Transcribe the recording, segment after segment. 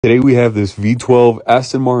Today we have this V12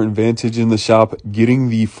 Aston Martin Vantage in the shop getting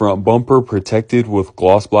the front bumper protected with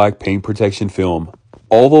gloss black paint protection film.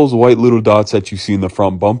 All those white little dots that you see in the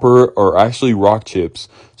front bumper are actually rock chips,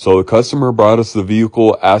 so the customer brought us the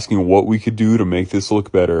vehicle asking what we could do to make this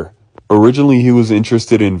look better. Originally he was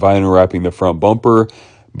interested in vinyl wrapping the front bumper,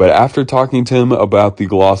 but after talking to him about the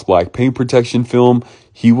gloss black paint protection film,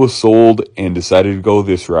 he was sold and decided to go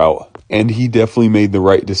this route. And he definitely made the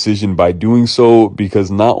right decision by doing so,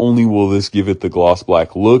 because not only will this give it the gloss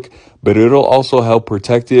black look, but it'll also help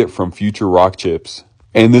protect it from future rock chips.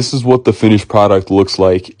 And this is what the finished product looks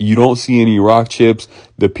like. You don't see any rock chips.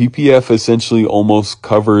 The PPF essentially almost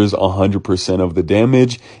covers 100% of the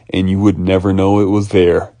damage, and you would never know it was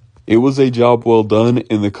there. It was a job well done,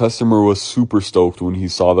 and the customer was super stoked when he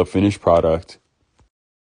saw the finished product.